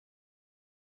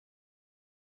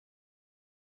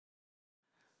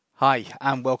Hi,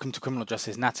 and welcome to Criminal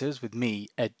Justice Natters with me,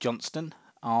 Ed Johnston.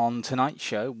 On tonight's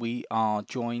show, we are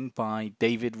joined by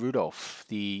David Rudolph,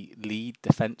 the lead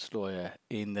defense lawyer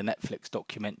in the Netflix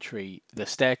documentary The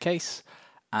Staircase,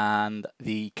 and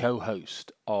the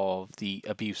co-host of the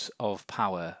Abuse of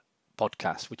Power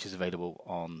podcast, which is available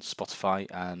on Spotify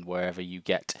and wherever you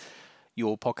get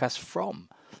your podcast from.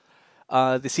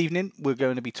 This evening, we're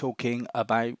going to be talking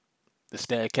about The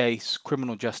Staircase,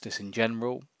 criminal justice in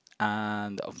general,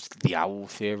 and obviously the owl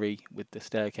theory with The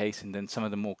Staircase, and then some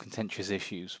of the more contentious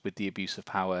issues with the Abuse of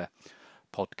Power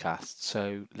podcast.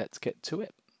 So let's get to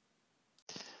it.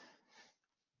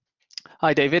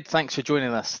 Hi, David. Thanks for joining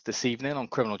us this evening on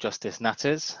Criminal Justice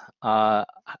Natters.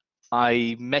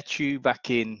 I met you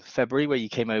back in February where you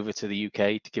came over to the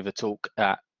UK to give a talk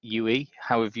at UE.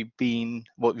 How have you been?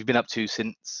 What have you been up to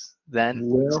since then?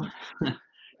 Well,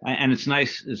 and it's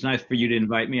nice. It's nice for you to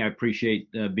invite me. I appreciate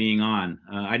being on.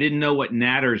 I didn't know what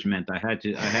natters meant. I had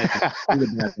to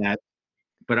think about that,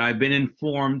 but I've been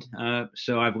informed,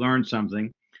 so I've learned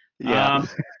something. Yeah.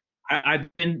 I've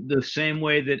been the same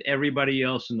way that everybody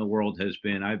else in the world has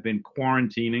been. I've been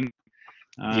quarantining,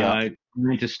 Yeah.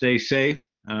 trying to stay safe.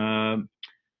 Doing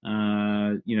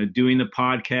the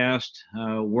podcast,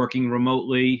 working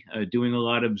remotely, doing a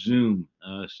lot of Zoom.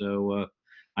 So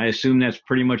I assume that's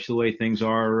pretty much the way things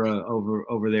are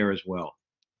over there as well.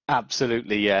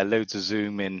 Absolutely, yeah. Loads of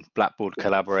Zoom in Blackboard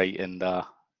Collaborate, and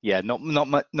yeah, not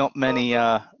many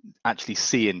actually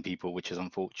seeing people, which is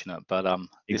unfortunate. But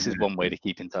this is one way to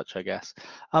keep in touch, I guess.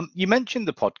 You mentioned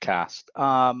the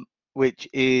podcast, which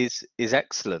is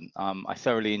excellent. I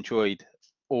thoroughly enjoyed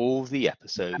all the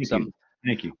episodes. Thank you.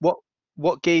 Thank you.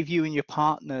 What gave you and your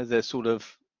partner the sort of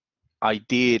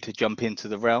idea to jump into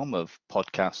the realm of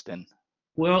podcasting?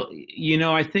 Well,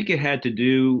 I think it had to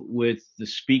do with the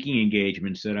speaking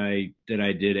engagements that I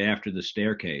did after the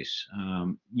staircase.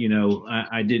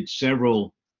 I did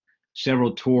several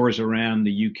tours around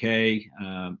the UK.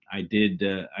 I did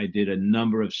a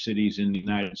number of cities in the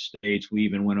United States. We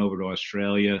even went over to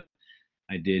Australia.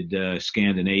 I did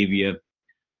Scandinavia,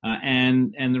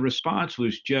 and the response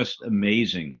was just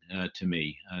amazing to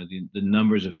me. The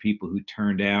numbers of people who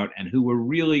turned out and who were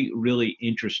really, really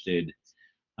interested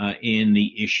in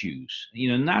the issues.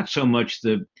 Not so much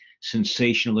the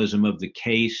sensationalism of the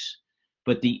case,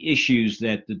 but the issues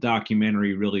that the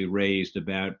documentary really raised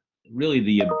about really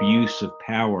the abuse of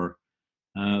power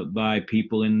by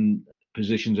people in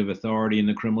positions of authority in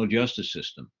the criminal justice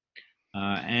system.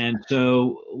 And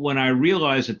so when I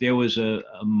realized that there was a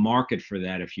market for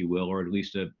that, if you will, or at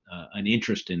least an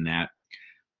interest in that,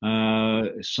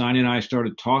 Sonia and I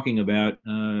started talking about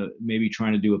maybe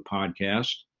trying to do a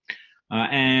podcast.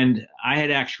 And I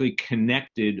had actually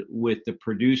connected with the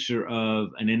producer of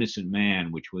An Innocent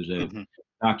Man, which was a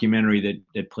documentary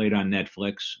that played on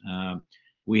Netflix.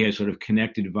 We had sort of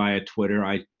connected via Twitter.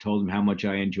 I told him how much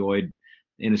I enjoyed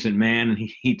Innocent Man, and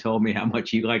he told me how much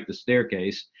he liked The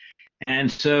Staircase.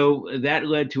 And so that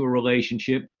led to a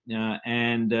relationship,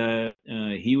 and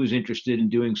he was interested in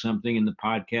doing something in the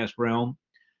podcast realm.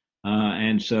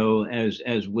 And so,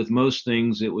 as with most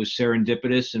things, it was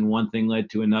serendipitous, and one thing led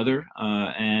to another.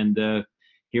 And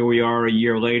here we are a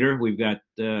year later. We've got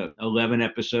 11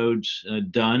 episodes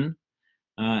done,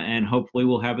 and hopefully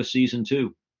we'll have a season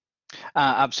 2.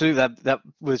 Absolutely. That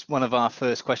was one of our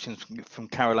first questions from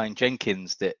Caroline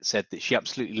Jenkins, that said that she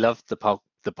absolutely loved the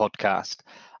podcast.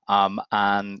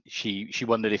 And she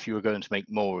wondered if you were going to make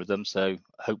more of them. So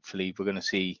hopefully we're going to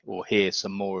see or hear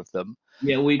some more of them.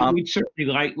 Yeah, we'd certainly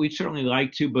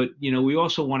like to, but we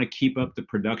also want to keep up the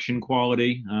production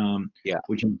quality,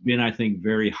 which has been, I think,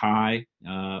 very high,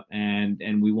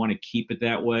 and we want to keep it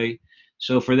that way.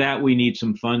 So for that, we need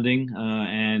some funding,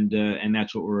 and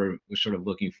that's what we're sort of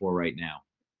looking for right now.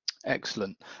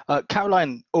 Excellent.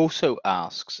 Caroline also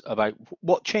asks about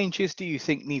what changes do you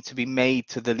think need to be made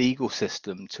to the legal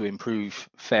system to improve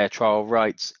fair trial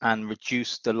rights and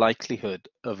reduce the likelihood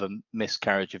of a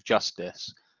miscarriage of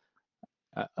justice?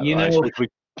 I suppose we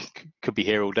could be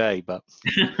here all day, but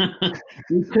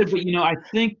we could. But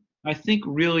I think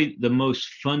really the most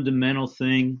fundamental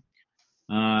thing,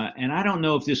 and I don't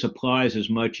know if this applies as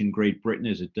much in Great Britain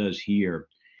as it does here,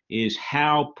 is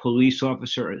how police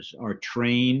officers are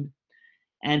trained,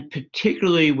 and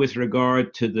particularly with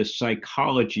regard to the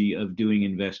psychology of doing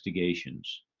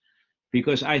investigations.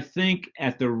 Because I think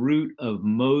at the root of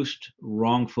most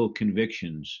wrongful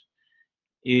convictions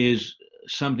is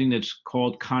something that's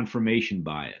called confirmation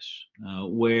bias,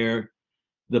 where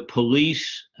the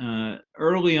police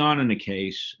early on in a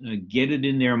case get it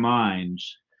in their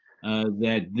minds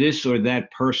that this or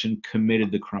that person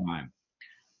committed the crime.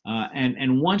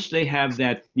 And once they have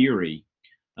that theory,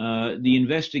 the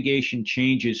investigation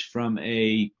changes from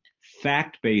a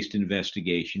fact-based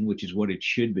investigation, which is what it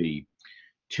should be,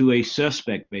 to a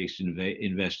suspect-based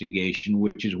investigation,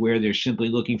 which is where they're simply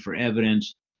looking for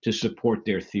evidence to support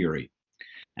their theory.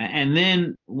 And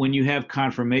then when you have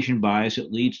confirmation bias,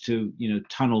 it leads to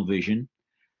tunnel vision.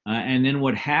 And then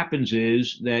what happens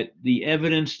is that the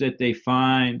evidence that they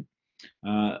find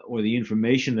or the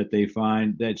information that they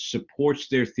find that supports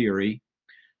their theory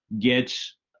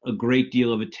gets a great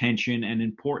deal of attention and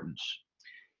importance.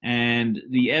 And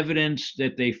the evidence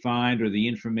that they find or the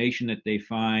information that they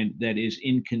find that is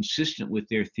inconsistent with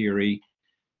their theory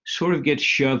sort of gets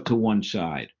shoved to one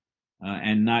side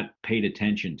and not paid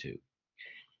attention to.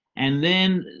 And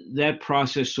then that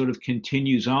process sort of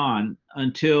continues on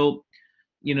until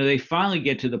they finally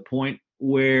get to the point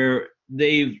where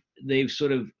they've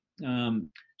sort of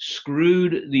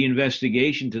screwed the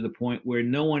investigation to the point where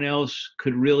no one else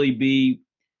could really be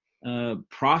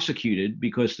prosecuted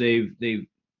because they've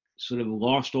sort of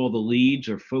lost all the leads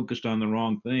or focused on the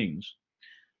wrong things.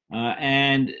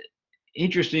 And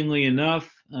interestingly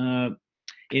enough,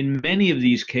 in many of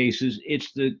these cases,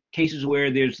 it's the cases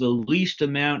where there's the least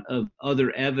amount of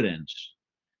other evidence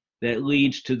that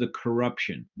leads to the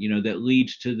corruption, that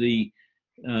leads to the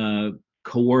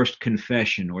coerced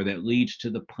confession, or that leads to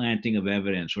the planting of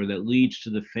evidence, or that leads to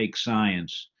the fake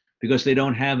science, because they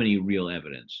don't have any real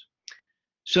evidence.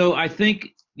 So I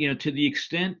think, to the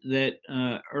extent that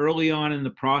early on in the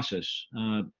process,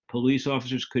 police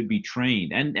officers could be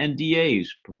trained, and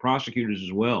DAs, prosecutors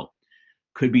as well,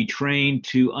 could be trained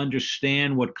to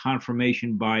understand what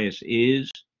confirmation bias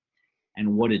is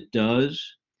and what it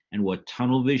does and what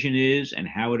tunnel vision is and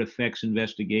how it affects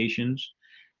investigations.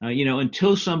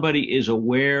 Until somebody is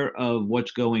aware of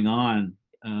what's going on,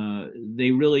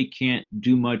 they really can't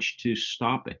do much to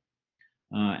stop it.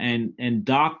 And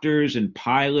doctors and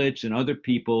pilots and other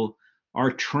people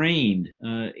are trained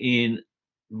in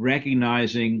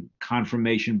recognizing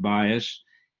confirmation bias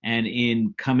and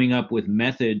in coming up with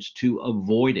methods to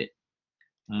avoid it.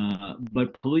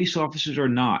 But police officers are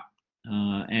not.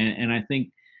 And I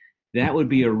think that would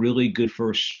be a really good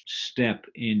first step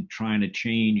in trying to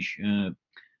change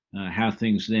how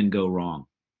things then go wrong.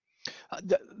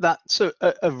 That's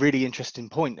a really interesting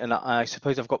point, and I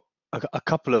suppose I've got a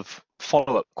couple of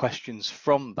follow-up questions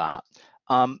from that.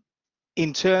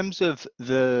 In terms of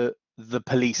the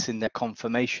police and their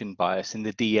confirmation bias in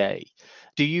the DA,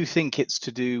 do you think it's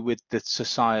to do with the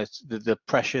society, the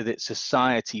pressure that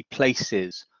society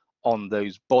places on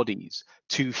those bodies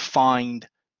to find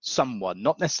someone,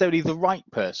 not necessarily the right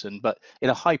person, but in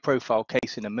a high-profile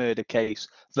case, in a murder case,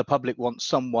 the public wants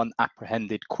someone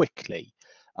apprehended quickly?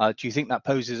 Do you think that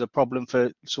poses a problem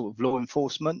for sort of law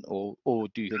enforcement, or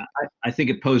do you think? I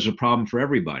think it poses a problem for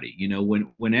everybody.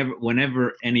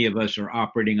 Whenever any of us are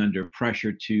operating under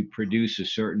pressure to produce a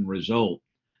certain result,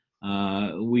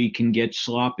 we can get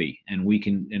sloppy, and we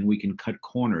can cut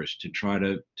corners to try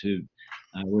to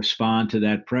respond to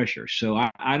that pressure. So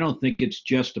I don't think it's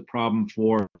just a problem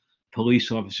for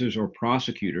police officers or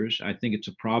prosecutors. I think it's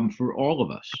a problem for all of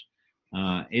us.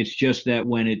 It's just that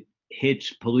when it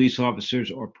hits police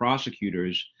officers or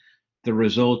prosecutors, the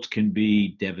results can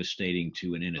be devastating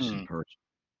to an innocent person.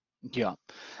 Yeah.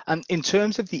 And in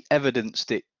terms of the evidence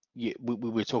that we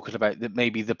were talking about, that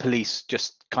maybe the police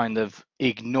just kind of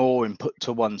ignore and put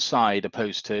to one side,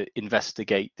 opposed to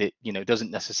investigate, that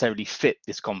doesn't necessarily fit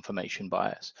this confirmation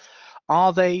bias,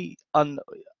 are they under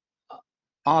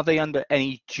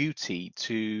any duty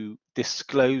to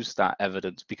disclose that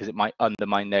evidence because it might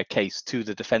undermine their case to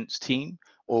the defense team,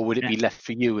 or would it be left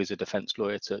for you as a defense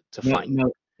lawyer to find?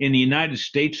 No. In the United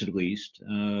States, at least,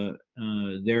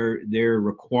 they're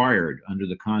required under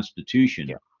the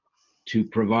Constitution to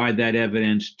provide that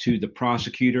evidence to the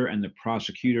prosecutor, and the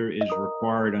prosecutor is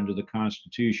required under the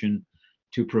Constitution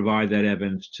to provide that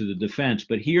evidence to the defense.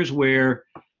 But here's where,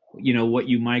 what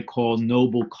you might call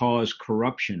noble cause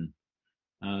corruption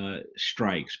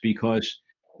strikes, because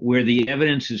where the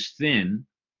evidence is thin,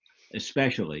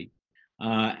 especially,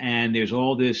 and there's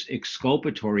all this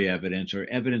exculpatory evidence or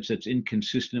evidence that's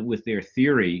inconsistent with their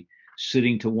theory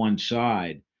sitting to one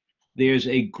side, there's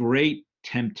a great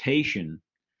temptation,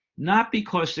 not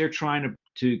because they're trying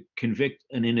to convict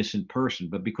an innocent person,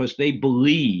 but because they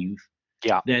believe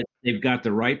that they've got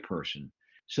the right person.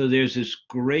 So there's this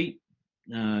great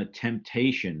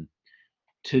temptation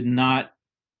to not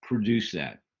produce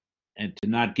that, and to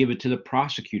not give it to the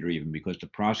prosecutor, even because the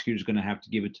prosecutor is going to have to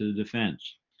give it to the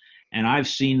defense. And I've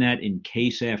seen that in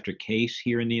case after case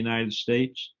here in the United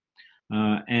States,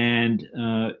 and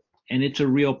it's a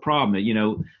real problem.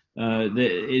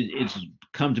 it's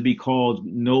come to be called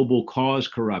noble cause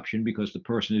corruption because the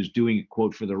person is doing it,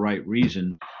 quote, for the right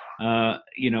reason.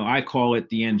 I call it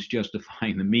the ends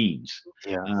justifying the means.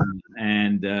 Yeah.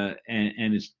 And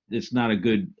it's not a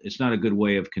good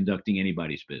way of conducting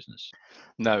anybody's business.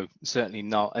 No, certainly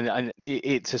not. And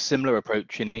it's a similar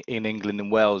approach in England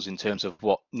and Wales in terms of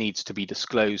what needs to be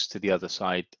disclosed to the other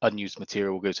side. Unused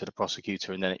material will go to the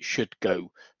prosecutor, and then it should go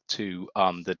to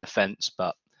the defence.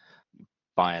 But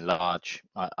by and large,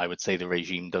 I would say the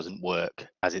regime doesn't work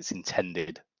as it's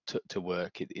intended to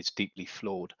work. It's deeply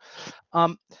flawed.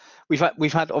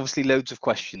 We've had obviously loads of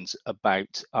questions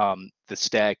about the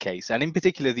staircase, and in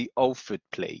particular the Alford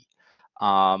plea.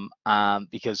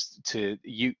 Because to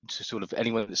sort of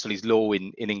anyone that studies law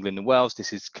in England and Wales,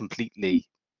 this is completely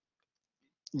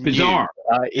Bizarre.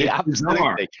 New.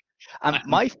 Absolutely. And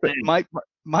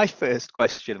my first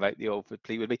question about the Alford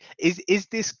plea would be: is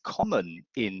this common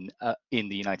in the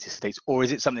United States, or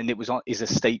is it something that is a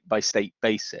state by state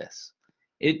basis?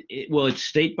 Well, it's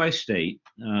state by state,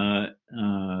 and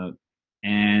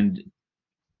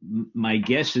my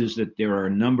guess is that there are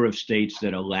a number of states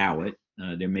that allow it.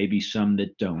 There may be some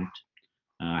that don't.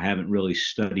 I haven't really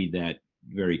studied that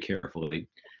very carefully.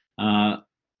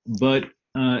 But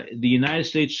the United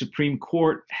States Supreme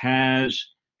Court has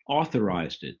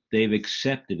authorized it. They've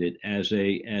accepted it as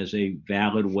a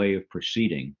valid way of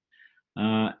proceeding.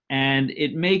 And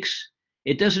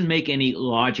it doesn't make any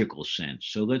logical sense.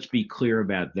 So let's be clear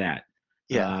about that.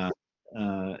 Yeah.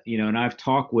 And I've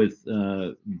talked with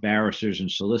barristers and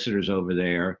solicitors over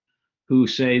there who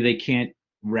say they can't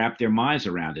wrap their minds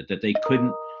around it, that they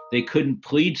couldn't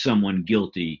plead someone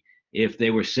guilty if they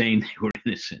were saying they were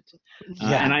innocent.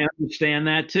 And I understand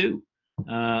that too.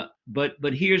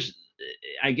 But here's,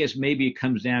 I guess maybe it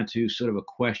comes down to sort of a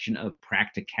question of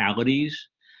practicalities.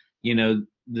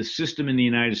 The system in the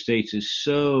United States is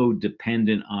so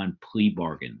dependent on plea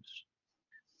bargains,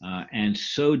 and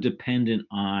so dependent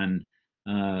on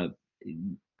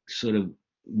sort of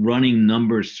running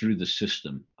numbers through the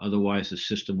system. Otherwise, the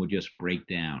system would just break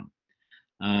down.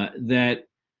 That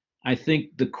I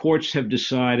think the courts have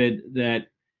decided that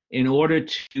in order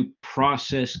to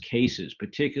process cases,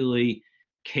 particularly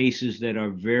cases that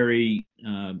are very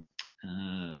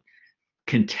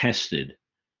contested,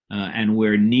 and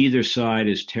where neither side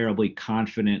is terribly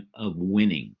confident of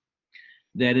winning,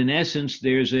 that in essence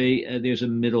there's a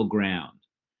middle ground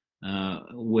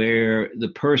where the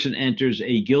person enters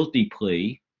a guilty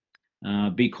plea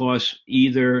because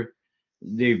either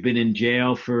they've been in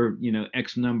jail for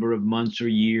X number of months or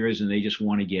years and they just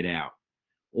want to get out,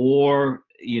 or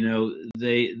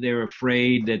they're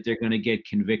afraid that they're going to get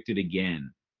convicted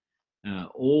again,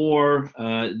 or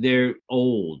they're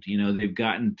old. They've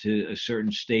gotten to a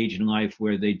certain stage in life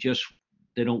where they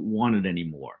don't want it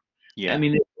anymore. Yeah. I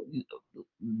mean,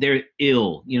 they're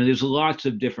ill. There's lots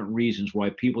of different reasons why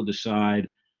people decide,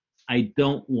 I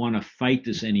don't want to fight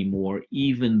this anymore,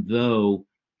 even though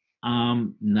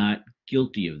I'm not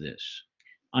guilty of this.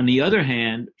 On the other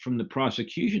hand, from the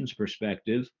prosecution's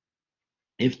perspective,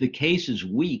 if the case is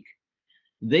weak,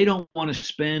 they don't want to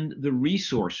spend the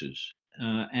resources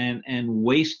and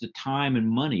waste the time and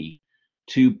money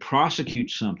to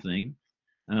prosecute something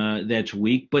that's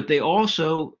weak. But they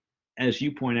also, as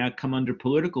you point out, come under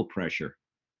political pressure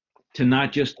to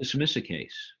not just dismiss a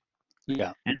case.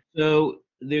 Yeah. And so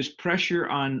there's pressure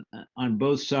on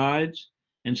both sides,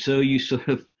 and so you sort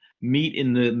of meet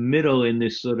in the middle in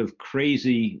this sort of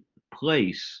crazy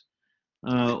place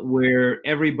where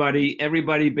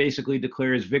everybody basically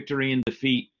declares victory and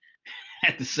defeat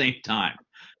at the same time.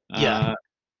 Yeah.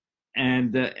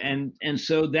 And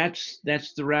so that's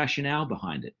the rationale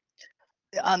behind it.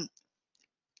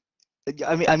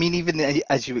 I mean, even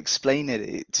as you explain it,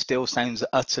 it still sounds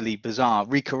utterly bizarre.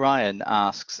 Rika Ryan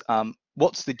asks,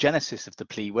 what's the genesis of the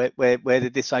plea? Where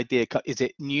did this idea come? Is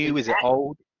it new? Is it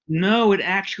old? No, it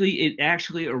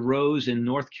actually arose in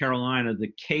North Carolina.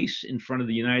 The case in front of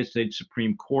the United States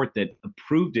Supreme Court that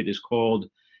approved it is called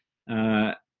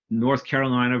North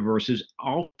Carolina versus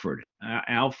Alford.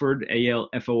 Alford,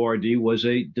 Alford, was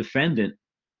a defendant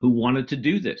who wanted to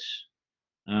do this.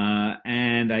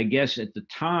 And I guess at the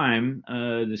time,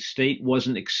 the state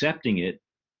wasn't accepting it.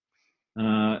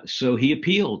 So he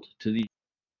appealed to the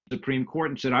Supreme Court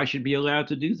and said, I should be allowed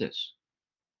to do this.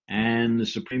 And the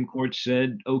Supreme Court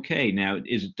said, okay. Now,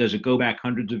 does it go back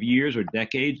hundreds of years or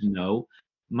decades? No.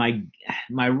 My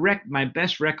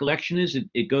best recollection is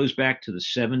it goes back to the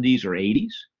 70s or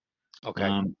 80s.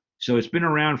 Okay. So it's been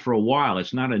around for a while.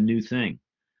 It's not a new thing.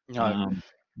 No.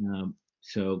 Yeah,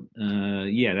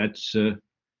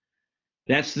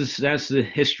 that's the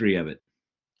history of it.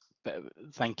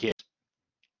 Thank you.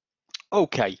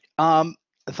 Okay.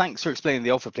 Thanks for explaining the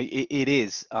offer, please. It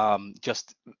is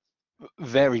just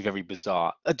very, very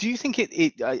bizarre. Do you think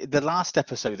the last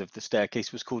episode of The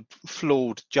Staircase was called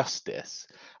Flawed Justice?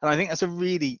 And I think that's a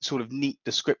really sort of neat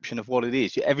description of what it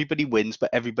is. Everybody wins, but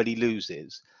everybody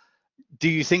loses. Do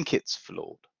you think it's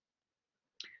flawed?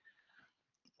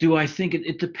 Do I think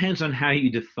it depends on how you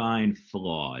define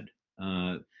flawed?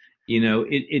 Uh,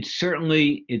 it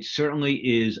certainly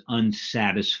is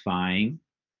unsatisfying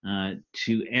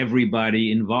to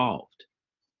everybody involved.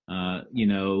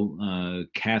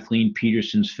 Kathleen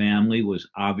Peterson's family was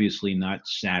obviously not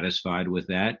satisfied with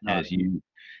that, No.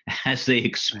 as they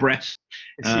expressed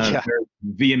Yeah. very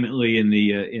vehemently in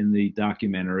the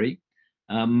documentary.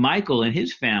 Michael and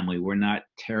his family were not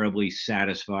terribly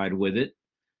satisfied with it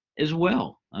as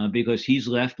well, because he's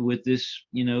left with this,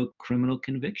 criminal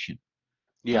conviction.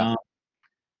 Yeah. Uh,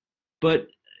 but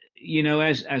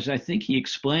as I think he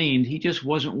explained, he just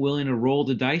wasn't willing to roll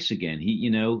the dice again.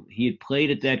 He had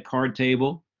played at that card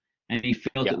table, and he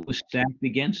felt Yeah. it was stacked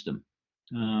against him.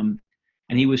 And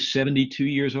he was 72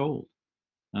 years old.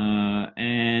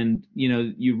 And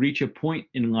you reach a point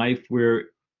in life where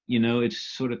it's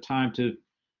sort of time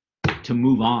to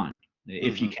move on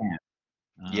if you Hmm. can.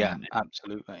 Yeah, Um,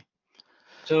 absolutely.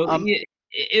 so Um,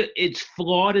 it's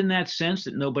flawed in that sense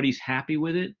that nobody's happy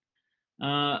with it.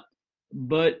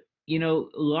 But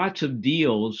lots of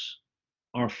deals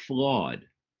are flawed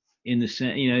in the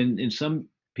sense, and some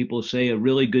people say a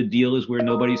really good deal is where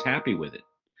nobody's happy with it.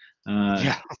 Uh,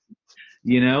 yeah.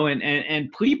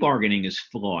 and plea bargaining is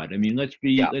flawed. I mean,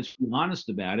 Yeah. let's be honest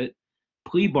about it.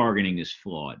 Plea bargaining is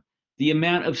flawed. The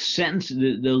amount of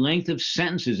the length of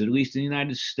sentences, at least in the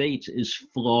United States, is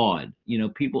flawed.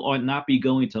 People ought not be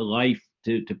going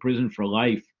to prison for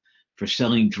life for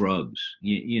selling drugs. I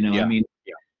Yeah. mean,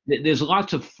 Yeah. there's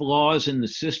lots of flaws in the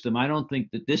system. I don't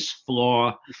think that this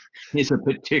flaw is a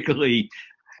particularly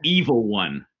evil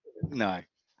one. No.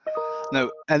 No,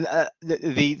 and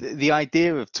the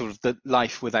idea of sort of the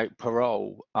life without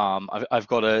parole. I've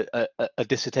got a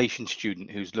dissertation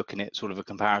student who's looking at sort of a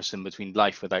comparison between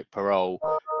life without parole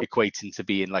equating to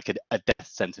being like a death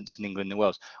sentence in England and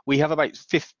Wales. We have about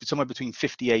somewhere between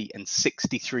 58 and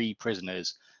 63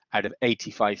 prisoners out of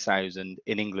 85,000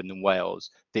 in England and Wales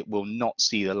that will not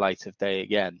see the light of day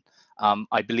again.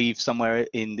 I believe somewhere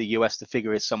in the US the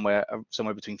figure is somewhere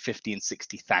between 50 and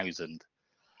 60,000.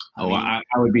 I Oh, mean, I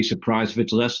would be surprised if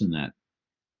it's less than that.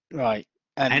 right.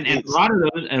 And And it's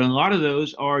a lot of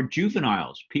those are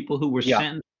juveniles, people who were yeah,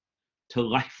 sentenced to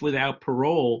life without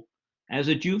parole as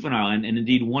a juvenile. And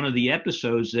indeed, one of the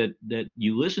episodes that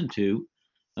you listen to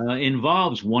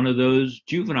involves one of those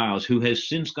juveniles who has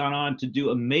since gone on to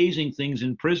do amazing things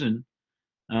in prison,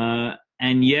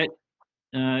 and yet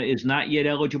is not yet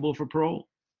eligible for parole.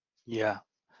 yeah.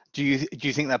 Do you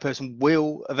think that person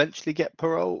will eventually get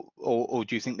parole, or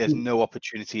do you think there's no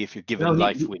opportunity if you're No, given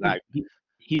life without?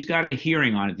 he's got a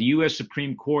hearing on it. The U.S.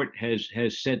 Supreme Court has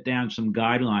set down some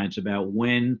guidelines about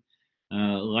when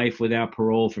life without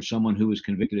parole for someone who was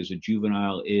convicted as a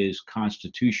juvenile is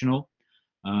constitutional,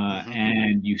 Hmm.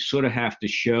 and you sort of have to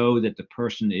show that the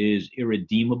person is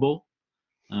irredeemable.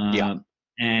 Yeah. Uh,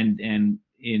 and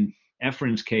in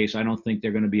Efren's case, I don't think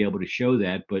they're going to be able to show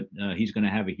that, but he's going to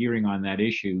have a hearing on that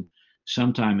issue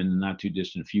sometime in the not too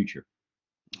distant future.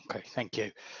 Okay. Thank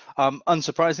you.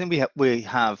 Unsurprisingly, we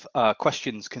have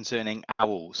questions concerning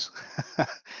owls,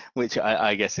 which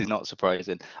I guess is not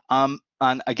surprising.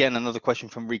 And again, another question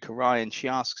from Rika Ryan. She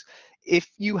asks, if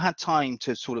you had time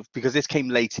to sort of, because this came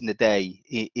late in the day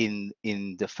in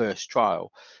the first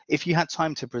trial, if you had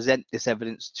time to present this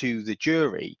evidence to the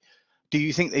jury, do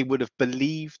you think they would have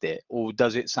believed it, or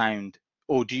does it sound,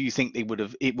 or do you think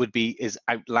it would be as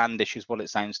outlandish as what it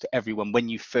sounds to everyone when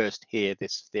you first hear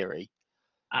this theory?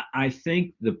 I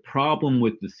think the problem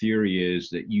with the theory is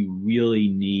that you really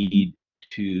need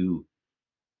to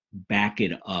back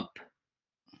it up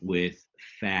with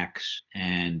facts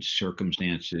and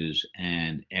circumstances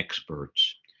and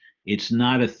experts. It's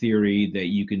not a theory that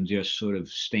you can just sort of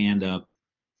stand up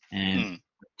and Mm,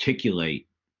 articulate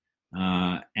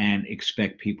and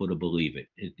expect people to believe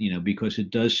because it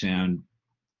does sound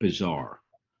bizarre.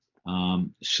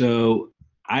 So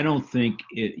I don't think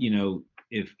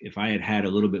if I had had a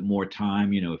little bit more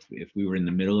time, if we were in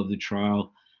the middle of the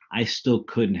trial, I still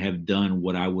couldn't have done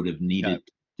what I would have no. needed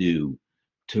to do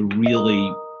to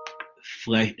really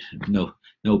flesh,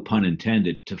 no pun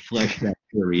intended, to flesh that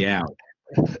theory out,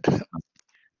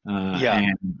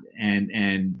 Yeah.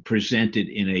 and present it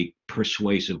in a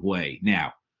persuasive way.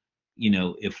 Now,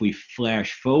 if we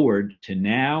flash forward to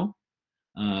now,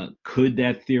 could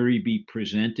that theory be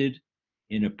presented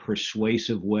in a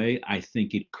persuasive way? I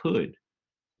think it could.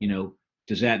 You know,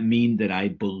 does that mean that I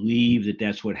believe that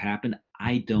that's what happened?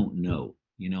 I don't know.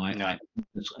 No.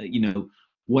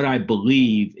 What I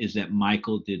believe is that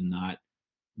Michael did not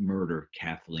murder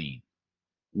Kathleen.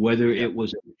 Whether Yeah. it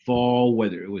was a fall,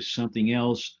 whether it was something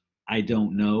else, I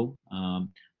don't know.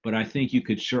 But I think you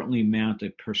could certainly mount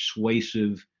a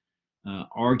persuasive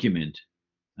argument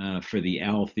for the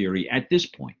owl theory at this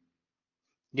point.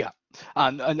 Yeah.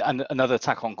 And another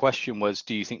tack-on question was,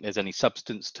 do you think there's any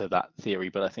substance to that theory?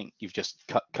 But I think you've just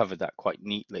covered that quite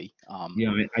neatly.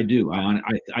 Yeah, I do. I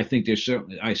think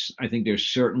I think there's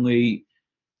certainly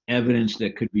evidence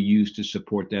that could be used to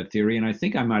support that theory, and I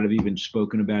think I might have even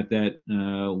spoken about that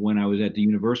when I was at the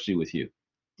university with you.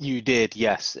 You did,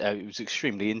 yes. It was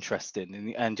extremely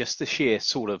interesting, and just the sheer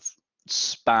sort of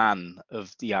span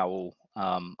of the owl,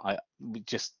 I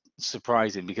just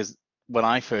surprising because when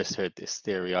I first heard this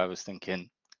theory, I was thinking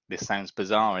this sounds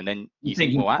bizarre, and then You're you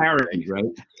think, thinking well, parody, actually,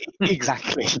 right?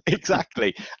 exactly,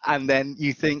 exactly, and then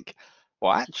you think,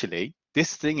 well, actually,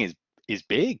 this thing is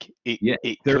big. Yeah,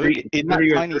 It could 30, in that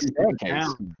 30 or tiny 35 staircase.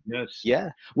 pounds. Yes. Yeah,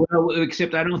 Well,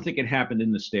 except I don't think it happened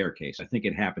in the staircase. I think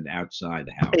it happened outside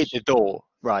the at house. the door,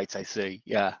 right? I see.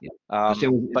 Yeah, Yeah. Because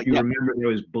if but you yeah, remember, there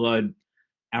was blood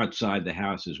outside the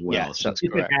house as well. yes, So that's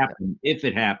correct. Yeah. if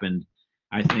it happened,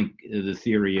 I think the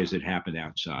theory is it happened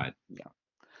outside. Yeah.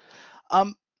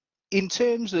 Um, in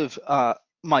terms of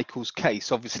Michael's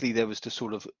case, obviously there was the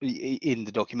sort of in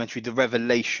the documentary the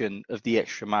revelation of the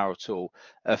extramarital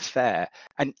affair,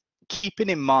 and keeping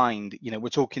in mind, we're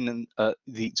talking in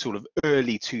the sort of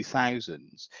early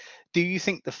 2000s. Do you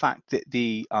think the fact that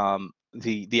the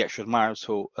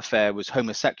extramarital affair was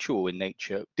homosexual in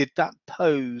nature, did that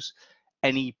pose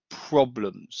any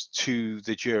problems to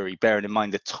the jury, bearing in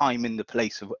mind the time and the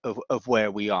place of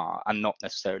where we are, and not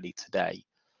necessarily today?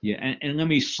 Yeah, and let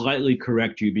me slightly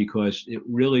correct you because it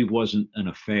really wasn't an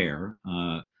affair.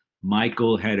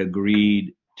 Michael had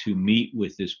agreed to meet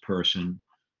with this person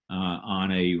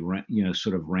on a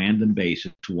sort of random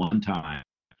basis one time,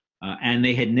 and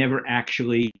they had never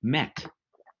actually met.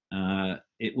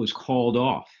 It was called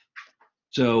off.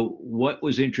 So what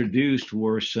was introduced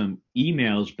were some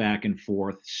emails back and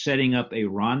forth, setting up a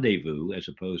rendezvous as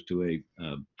opposed to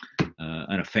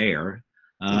an affair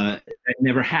that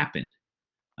never happened.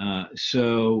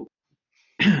 So,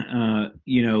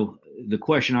 the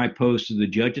question I posed to the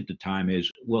judge at the time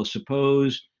is, well,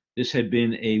 suppose this had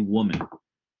been a woman Yeah.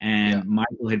 and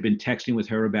Michael had been texting with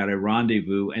her about a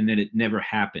rendezvous and then it never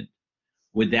happened.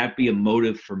 Would that be a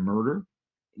motive for murder?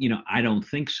 I don't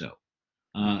think so.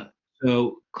 Uh,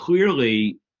 so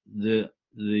clearly, the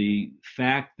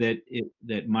fact that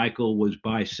Michael was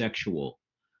bisexual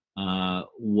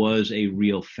was a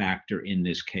real factor in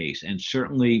this case, and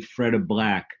certainly Freda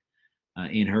Black,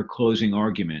 in her closing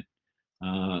argument,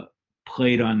 uh,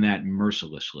 played on that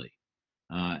mercilessly.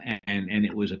 And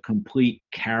it was a complete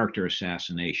character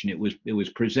assassination. It was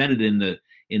presented in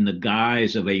the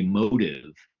guise of a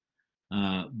motive,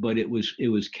 but it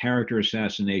was character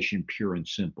assassination, pure and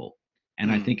simple.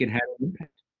 And I think it had an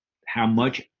impact. How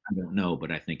much, I don't know,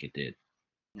 but I think it did.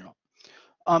 Yeah.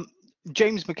 Um,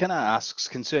 James McKenna asks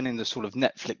concerning the sort of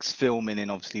Netflix filming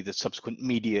and obviously the subsequent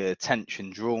media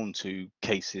attention drawn to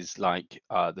cases like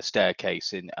the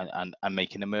staircase and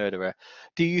Making a Murderer.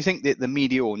 Do you think that the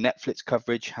media or Netflix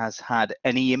coverage has had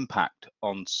any impact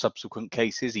on subsequent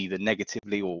cases, either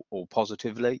negatively or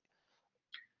positively?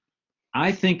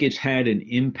 I think it's had an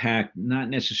impact, not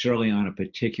necessarily on a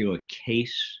particular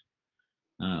case,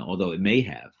 although it may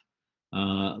have,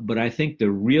 but I think the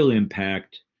real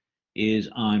impact is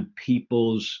on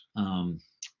people's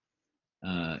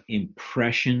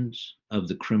impressions of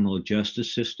the criminal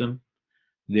justice system,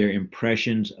 their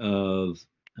impressions of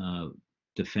uh,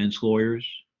 defense lawyers,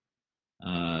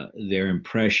 their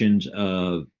impressions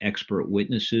of expert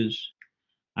witnesses.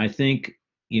 I think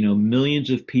millions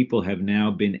of people have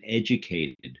now been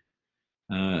educated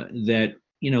that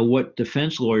what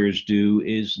defense lawyers do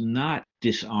is not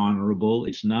dishonorable.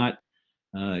 It's not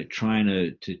trying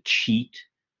to cheat.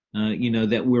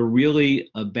 That we're really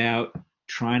about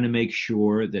trying to make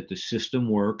sure that the system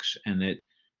works and that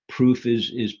proof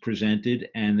is presented,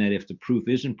 and that if the proof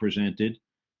isn't presented,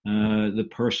 the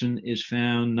person is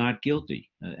found not guilty.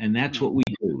 And that's what we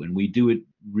do, and we do it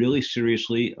really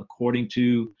seriously according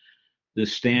to the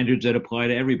standards that apply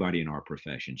to everybody in our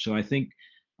profession. So I think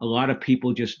a lot of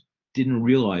people just didn't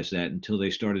realize that until they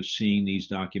started seeing these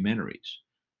documentaries.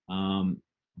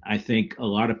 I think a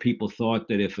lot of people thought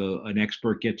that if an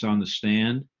expert gets on the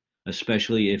stand,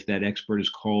 especially if that expert is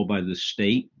called by the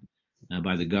state,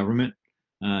 by the government,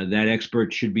 that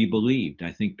expert should be believed.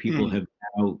 I think people have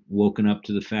now woken up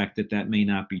to the fact that that may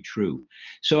not be true.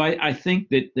 So I think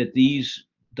that these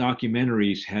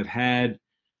documentaries have had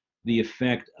the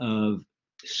effect of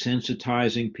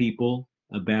sensitizing people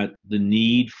about the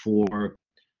need for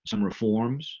some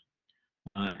reforms.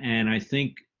 And I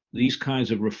think these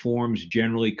kinds of reforms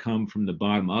generally come from the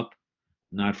bottom up,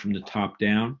 not from the top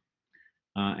down.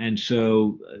 And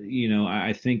so,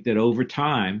 I think that over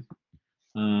time,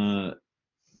 uh,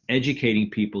 educating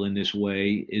people in this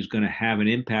way is going to have an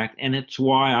impact. And it's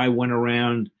why I went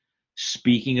around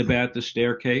speaking about the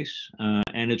staircase.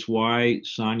 And it's why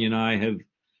Sonia and I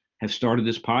have started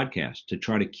this podcast to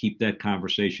try to keep that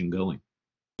conversation going.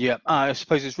 Yeah, I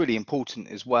suppose it's really important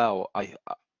as well.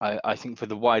 I think for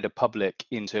the wider public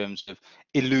in terms of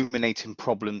illuminating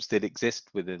problems that exist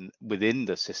within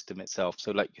the system itself.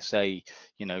 So, like you say,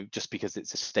 just because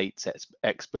it's a state's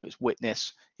expert's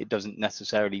witness, it doesn't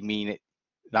necessarily mean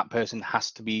that person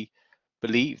has to be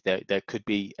believed. There could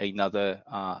be another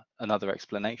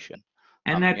explanation.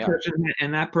 And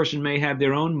that person may have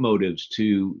their own motives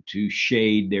to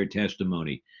shade their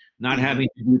testimony, not having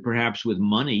to do perhaps with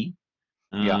money,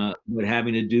 but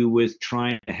having to do with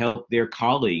trying to help their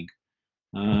colleague,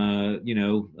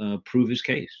 prove his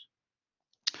case.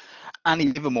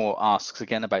 Annie Livermore asks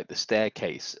again about the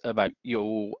staircase, about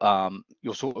your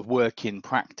sort of work in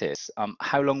practice.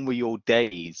 How long were your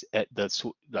days at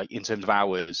like in terms of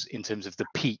hours, in terms of the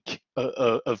peak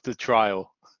of the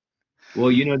trial?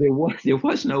 Well, there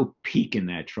was no peak in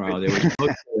that trial.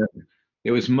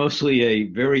 There was mostly a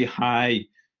very high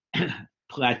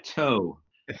plateau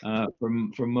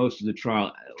for most of the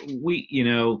trial.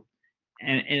 And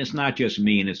it's not just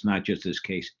me, and it's not just this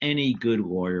case. Any good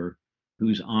lawyer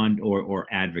who's on or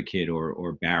advocate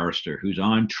or barrister who's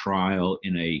on trial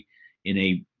in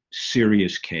a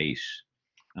serious case,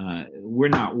 we're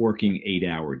not working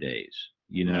 8-hour days.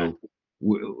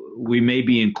 We may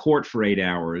be in court for 8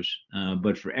 hours,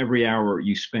 but for every hour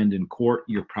you spend in court,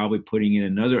 you're probably putting in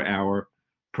another hour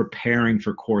preparing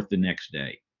for court the next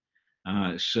day.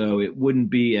 So it wouldn't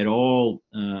be at all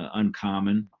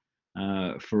uncommon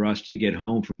for us to get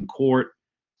home from court,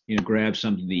 grab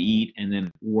something to eat, and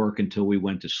then work until we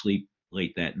went to sleep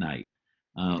late that night.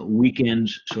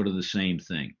 Weekends, sort of the same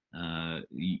thing.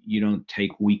 You don't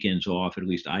take weekends off, at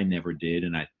least I never did,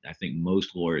 and I think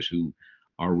most lawyers who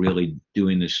are really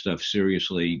doing this stuff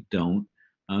seriously don't.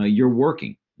 You're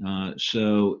working.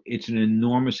 So it's an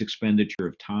enormous expenditure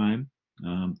of time,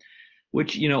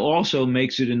 which also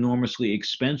makes it enormously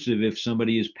expensive if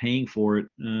somebody is paying for it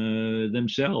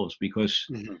themselves. Because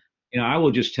I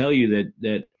will just tell you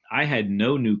that I had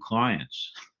no new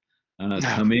clients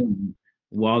come in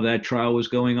while that trial was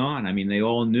going on. I mean, they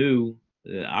all knew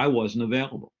that I wasn't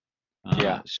available.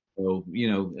 So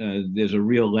there's a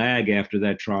real lag after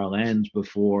that trial ends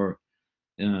before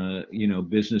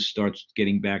business starts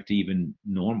getting back to even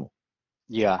normal.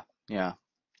 Yeah.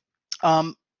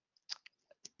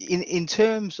 In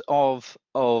terms of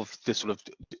the sort of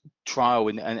trial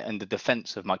and the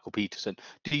defense of Michael Peterson,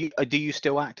 do you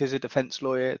still act as a defense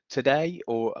lawyer today,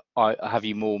 or have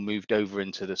you more moved over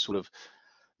into the sort of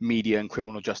media and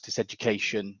criminal justice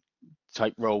education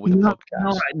type role with the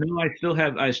podcast? No,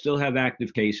 I still have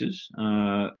active cases.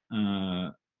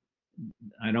 I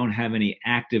don't have any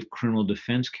active criminal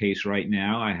defense case right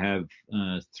now. I have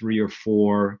 3 or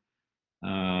 4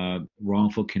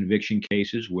 wrongful conviction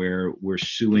cases where we're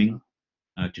suing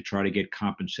to try to get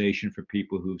compensation for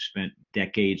people who've spent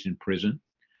decades in prison.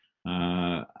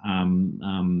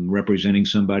 I'm representing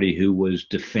somebody who was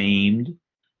defamed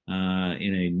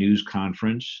in a news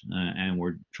conference, and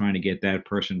we're trying to get that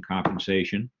person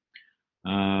compensation.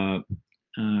 My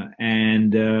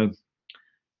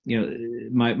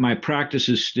practice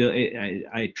is still.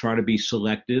 I try to be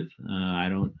selective. I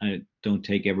don't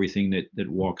take everything that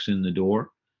walks in the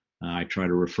door. I try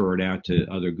to refer it out to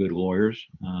other good lawyers.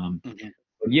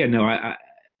 But yeah, no,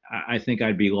 I think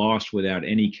I'd be lost without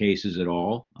any cases at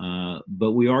all.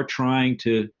 But we are trying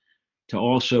to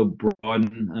also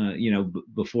broaden.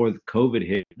 Before COVID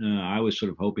hit, I was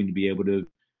sort of hoping to be able to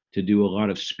do a lot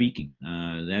of speaking.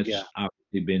 That's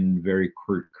obviously been very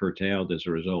curtailed as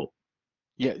a result.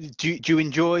 Yeah. Do you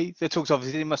enjoy the talks?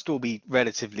 Obviously, they must all be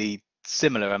relatively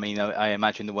similar. I mean, I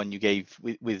imagine the one you gave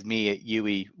with me at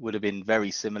UWE would have been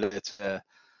very similar to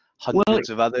hundreds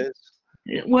of others.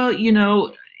 Well,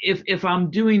 if I'm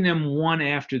doing them one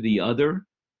after the other,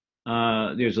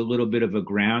 there's a little bit of a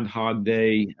Groundhog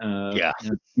Day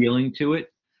feeling to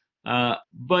it.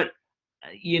 But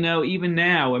even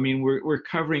now, I mean, we're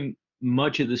covering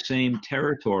much of the same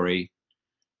territory,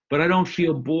 but I don't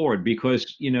feel bored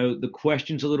because the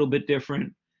question's a little bit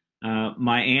different.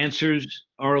 My answers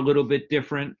are a little bit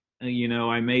different.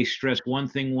 I may stress one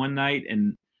thing one night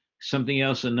and something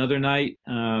else another night.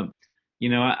 I'm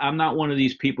not one of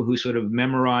these people who sort of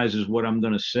memorizes what I'm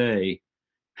going to say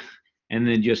and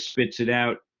then just spits it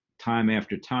out time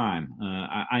after time.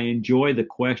 I enjoy the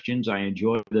questions. I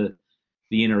enjoy the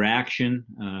interaction.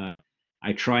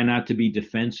 I try not to be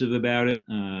defensive about it.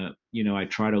 I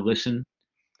try to listen.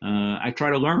 I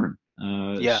try to learn.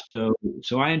 Yeah.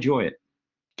 So I enjoy it.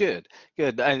 Good,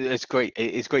 good. And it's great.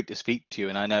 It's great to speak to you,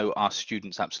 and I know our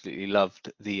students absolutely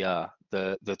loved the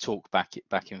talk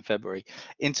back in February.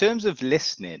 In terms of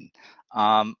listening,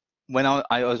 when I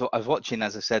was watching,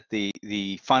 as I said,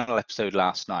 the final episode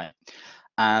last night,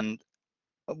 and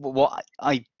what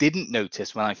I didn't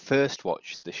notice when I first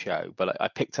watched the show, but I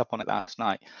picked up on it last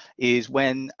night, is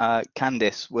when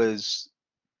Candice was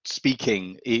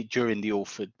speaking during the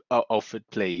Alford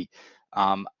plea,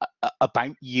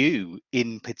 about you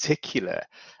in particular,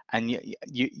 and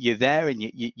you're there and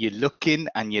you're looking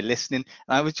and you're listening.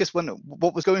 And I was just wondering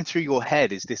what was going through your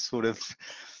head. Is this sort of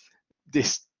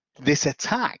this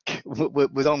attack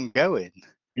was ongoing?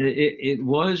 It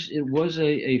was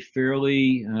a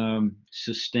fairly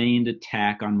sustained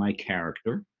attack on my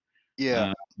character.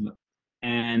 Yeah. Uh,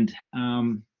 and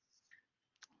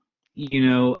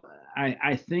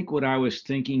I think what I was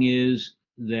thinking is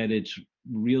that it's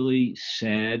really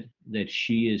sad that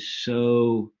she is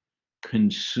so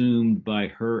consumed by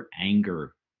her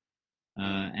anger,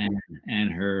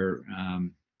 and her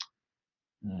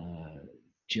uh,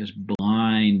 just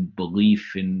blind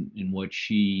belief in what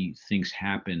she thinks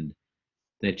happened,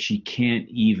 that she can't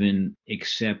even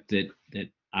accept that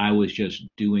I was just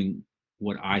doing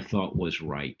what I thought was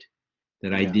right,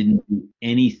 that I Yeah. didn't do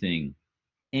anything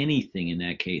in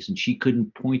that case, and she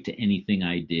couldn't point to anything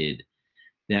I did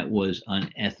that was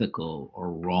unethical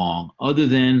or wrong, other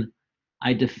than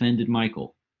I defended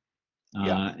Michael.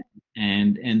 Yeah.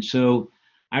 And so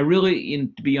I really,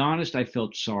 to be honest, I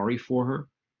felt sorry for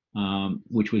her,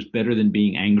 which was better than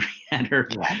being angry at her.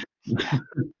 Yeah.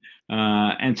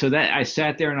 And so that I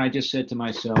sat there and I just said to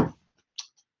myself,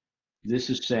 "This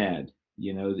is sad.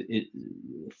 It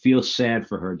feels sad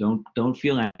for her. Don't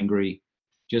feel angry.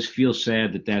 Just feel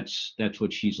sad that that's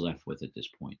what she's left with at this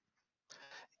point."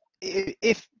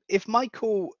 If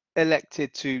Michael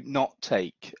elected to not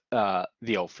take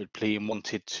the Alford plea and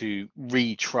wanted to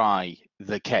retry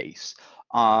the case,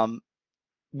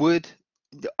 would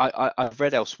I've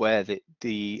read elsewhere that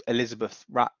the Elizabeth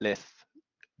Ratliff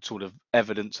sort of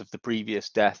evidence of the previous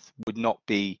death would not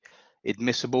be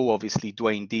admissible. Obviously,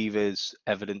 Dwayne Deaver's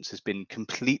evidence has been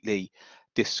completely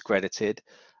discredited,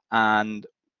 and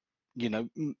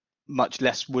much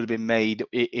less would have been made,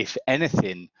 if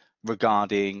anything,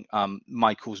 regarding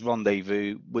Michael's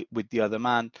rendezvous with the other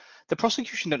man. The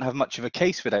prosecution don't have much of a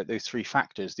case without those three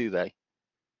factors, do they?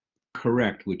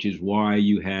 Correct, which is why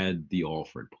you had the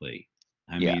Alford plea.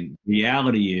 I Yeah. mean,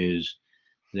 reality is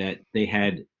that they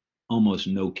had almost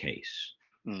no case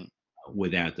Mm.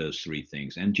 without those three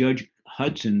things. And Judge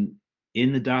Hudson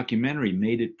in the documentary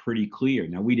made it pretty clear.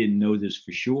 Now, we didn't know this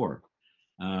for sure,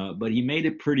 but he made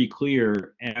it pretty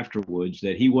clear afterwards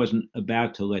that he wasn't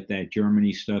about to let that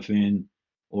Germany stuff in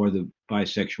or the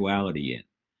bisexuality in.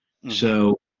 Mm-hmm.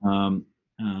 So,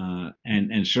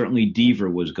 and certainly Deaver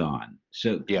was gone.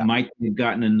 So Yeah. Mike had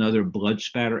gotten another blood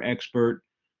spatter expert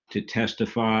to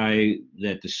testify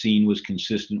that the scene was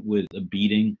consistent with a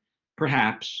beating,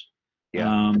 perhaps.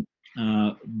 Yeah.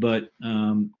 But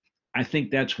I think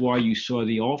that's why you saw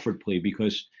the Alford plea,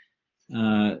 because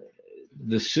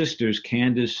the sisters,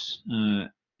 Candice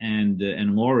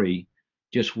and Lori,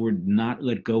 just would not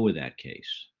let go of that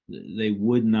case. They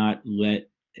would not let,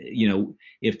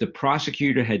 if the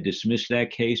prosecutor had dismissed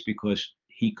that case because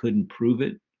he couldn't prove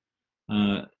it,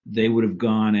 they would have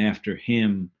gone after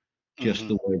him just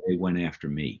the way they went after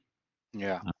me.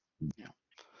 Yeah.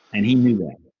 And he knew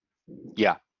that.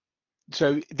 Yeah.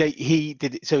 So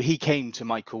he came to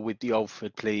Michael with the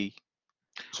Alford plea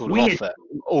sort of offer,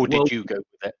 or did you go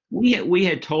with it? We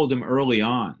had told him early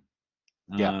on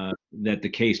Yeah. that the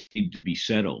case needed to be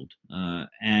settled,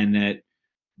 and that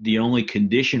the only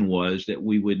condition was that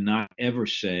we would not ever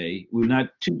say, we would not,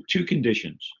 two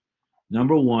conditions.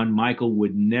 Number one, Michael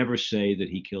would never say that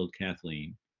he killed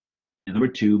Kathleen. And number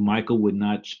two, Michael would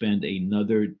not spend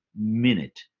another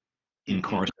minute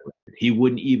incarcerated. He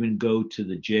wouldn't even go to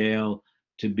the jail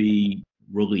to be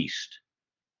released.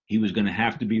 He was going to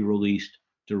have to be released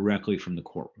directly from the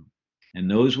courtroom. And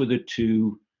those were the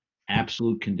two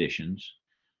absolute conditions.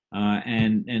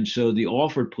 And so the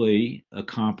Alford plea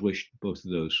accomplished both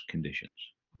of those conditions.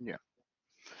 Yeah.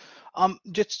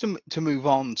 Just to move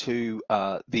on to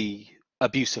the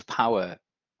abuse of power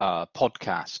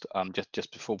podcast,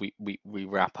 just before we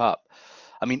wrap up.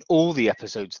 I mean, all the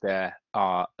episodes there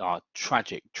are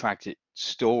tragic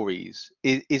stories.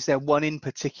 Is there one in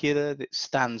particular that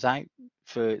stands out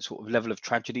for sort of level of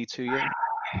tragedy to you?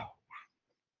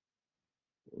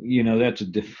 That's a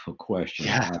difficult question.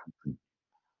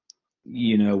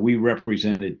 Yeah, We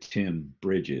represented Tim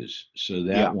Bridges, so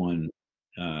yeah, that one,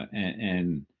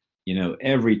 and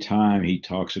every time he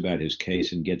talks about his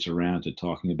case and gets around to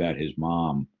talking about his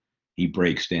mom, he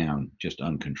breaks down just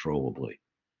uncontrollably.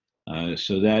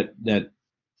 So that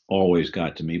always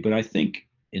got to me. But I think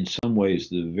in some ways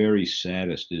the very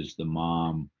saddest is the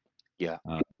mom yeah,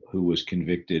 who was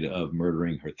convicted of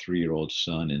murdering her 3-year-old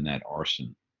son in that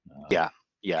arson yeah,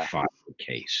 yeah, fire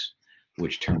case,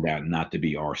 which turned out not to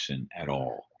be arson at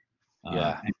all.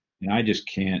 yeah, And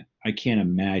I can't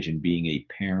imagine being a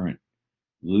parent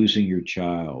losing your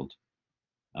child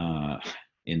uh,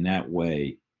 in that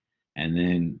way, and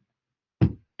then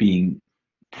being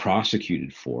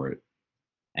prosecuted for it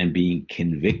and being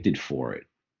convicted for it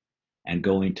and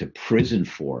going to prison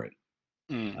for it.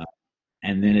 mm, Uh,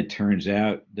 and then it turns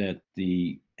out that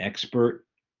the expert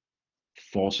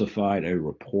falsified a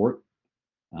report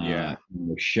yeah,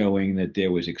 showing that there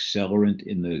was accelerant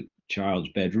in the child's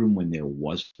bedroom when there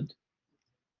wasn't.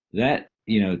 That,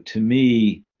 to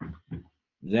me,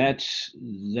 that's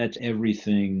that's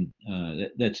everything.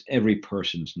 That's every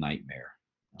person's nightmare.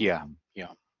 yeah, Um,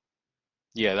 yeah.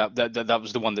 Yeah, that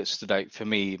was the one that stood out for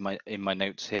me in my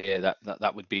notes here.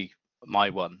 That would be my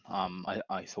one.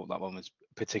 I thought that one was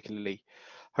particularly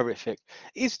horrific.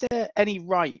 Is there any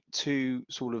right to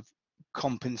sort of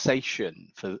compensation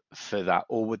for that,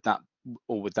 or would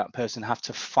that person have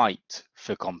to fight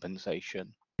for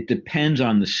compensation? it depends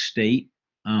on the state.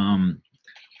 Um,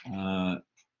 uh,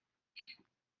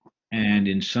 And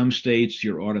in some states,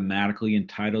 you're automatically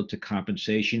entitled to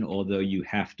compensation, although you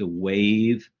have to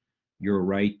waive your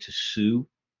right to sue.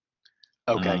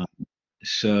 Okay. Uh,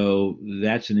 so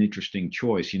that's an interesting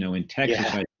choice. In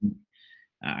Texas, Yeah.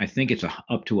 I think it's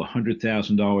up to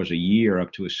 $100,000 a year,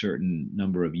 up to a certain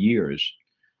number of years,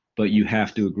 but you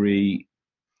have to agree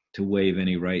to waive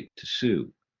any right to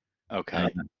sue. Uh, Okay.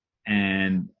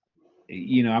 and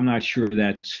I'm not sure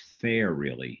that's fair,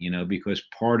 really. Because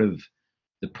part of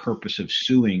the purpose of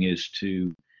suing is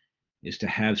to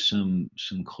have some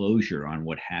closure on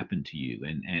what happened to you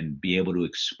and be able to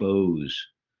expose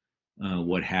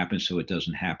what happened so it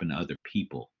doesn't happen to other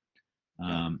people.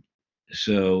 Yeah. Um,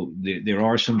 so there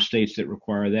are some states that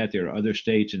require that. There are other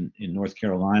states in North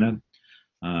Carolina.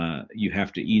 You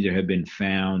have to either have been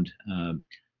found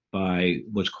by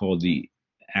what's called the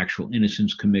Actual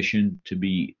Innocence Commission to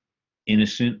be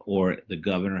innocent, or the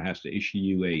governor has to issue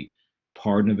you a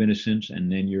pardon of innocence,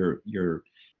 and then you're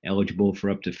eligible for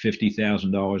up to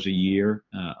 $50,000 a year,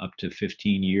 up to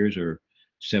 15 years, or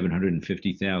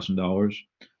 $750,000.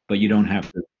 But you don't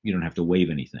have to waive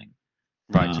anything.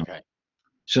 Right. Um, Okay.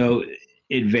 so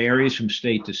it varies from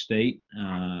state to state,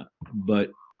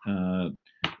 but uh,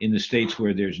 in the states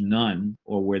where there's none,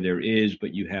 or where there is,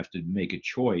 but you have to make a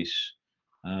choice,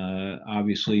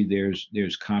 obviously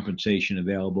there's compensation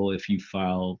available if you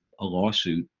file a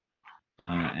lawsuit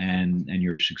and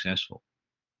you're successful.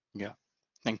 Yeah.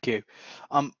 Thank you.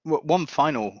 One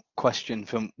final question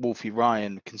from Wolfie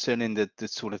Ryan concerning the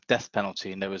sort of death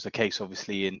penalty, and there was a case,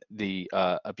 obviously, in the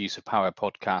Abuse of Power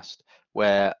podcast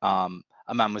where a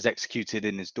man was executed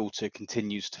and his daughter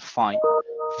continues to fight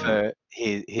Right. for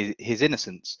his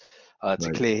innocence, to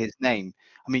Right. clear his name.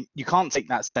 I mean, you can't take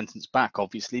that sentence back,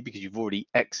 obviously, because you've already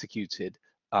executed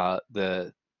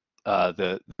the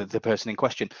person in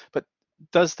question. But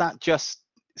does that just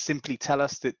simply tell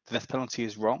us that the death penalty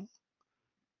is wrong?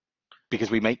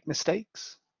 Because we make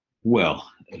mistakes? Well,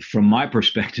 from my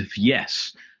perspective,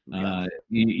 yes. Yeah.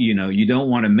 You don't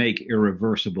want to make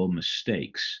irreversible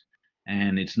mistakes,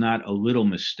 and it's not a little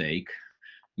mistake.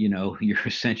 You're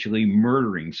essentially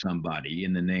murdering somebody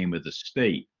in the name of the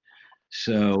state.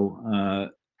 So,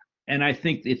 and I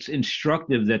think it's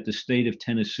instructive that the state of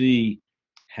Tennessee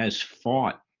has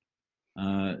fought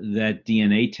that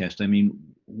DNA test. I mean,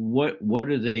 what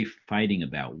are they fighting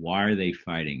about? Why are they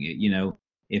fighting it?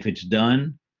 If it's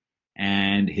done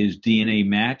and his DNA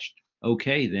matched,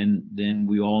 okay, then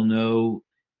we all know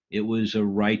it was a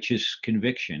righteous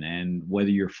conviction. And whether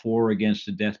you're for or against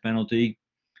the death penalty,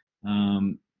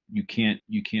 um, you can't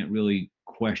really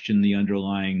question the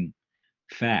underlying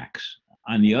facts.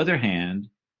 On the other hand,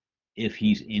 if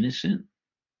he's innocent,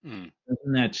 Mm.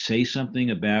 doesn't that say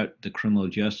something about the criminal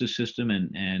justice system?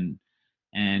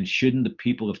 And shouldn't the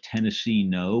people of Tennessee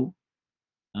know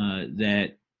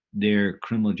that their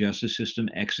criminal justice system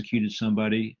executed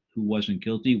somebody who wasn't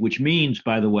guilty, which means,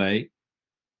 by the way,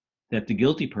 that the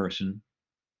guilty person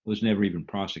was never even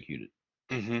prosecuted.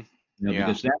 Hmm. Yeah.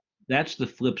 Because that's the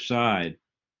flip side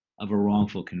of a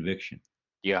wrongful conviction.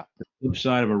 Yeah. The flip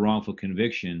side of a wrongful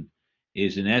conviction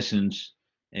is, in essence,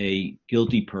 a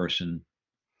guilty person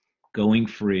going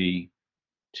free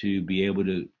to be able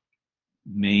to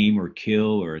maim or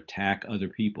kill or attack other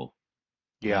people.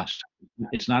 Yeah. So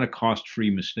it's not a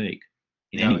cost-free mistake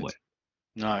in No, any way.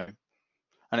 it's no.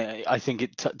 And I think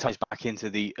it ties back into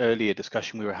the earlier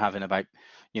discussion we were having about,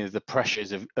 the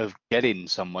pressures of getting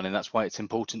someone, and that's why it's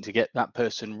important to get that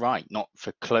person right, not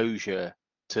for closure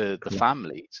to the Correct.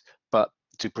 families, but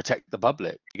to protect the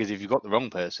public. Because if you've got the wrong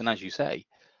person, as you say,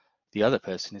 the other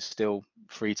person is still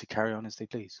free to carry on as they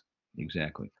please.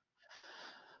 Exactly.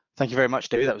 Thank you very much,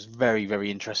 David. That was very, very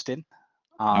interesting.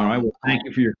 All right. Well, thank And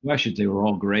you for your questions. They were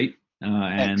all great.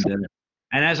 excellent.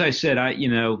 And as I said, I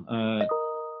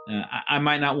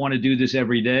might not want to do this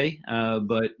every day,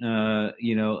 but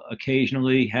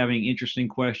occasionally having interesting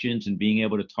questions and being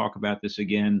able to talk about this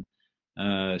again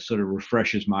sort of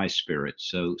refreshes my spirit.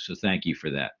 So thank you for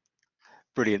that.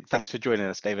 Brilliant. Thanks for joining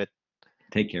us, David.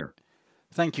 Take care.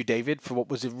 Thank you, David, for what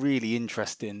was a really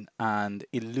interesting and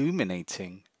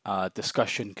illuminating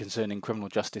discussion concerning criminal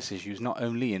justice issues, not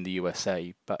only in the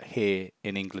USA, but here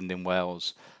in England and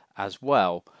Wales as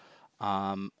well.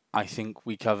 I think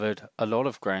we covered a lot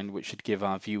of ground which should give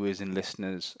our viewers and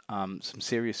listeners some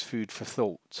serious food for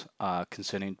thought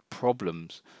concerning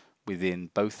problems within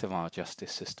both of our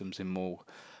justice systems and more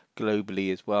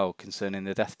globally as well concerning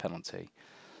the death penalty.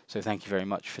 So thank you very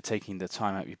much for taking the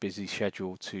time out of your busy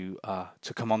schedule to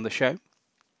come on the show.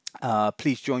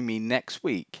 Please join me next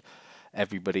week,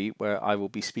 everybody, where I will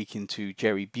be speaking to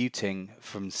Jerry Buting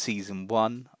from season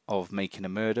 1 of Making a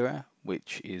Murderer,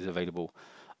 which is available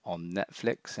on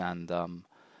Netflix, and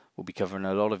we'll be covering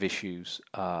a lot of issues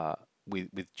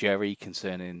with Jerry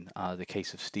concerning the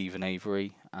case of Stephen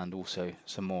Avery and also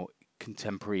some more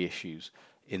contemporary issues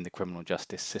in the criminal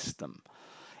justice system.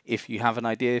 If you have an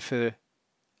idea for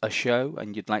a show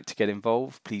and you'd like to get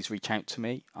involved, please reach out to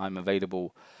me. I'm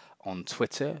available on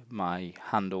Twitter. My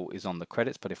handle is on the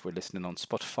credits, but if we're listening on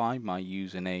Spotify, my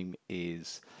username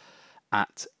is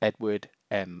at Edward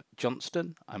M.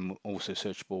 Johnston. I'm also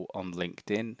searchable on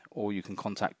LinkedIn, or you can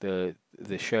contact the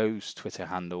show's Twitter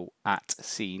handle at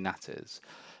CNatters.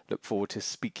 Look forward to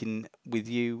speaking with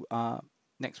you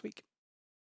next week.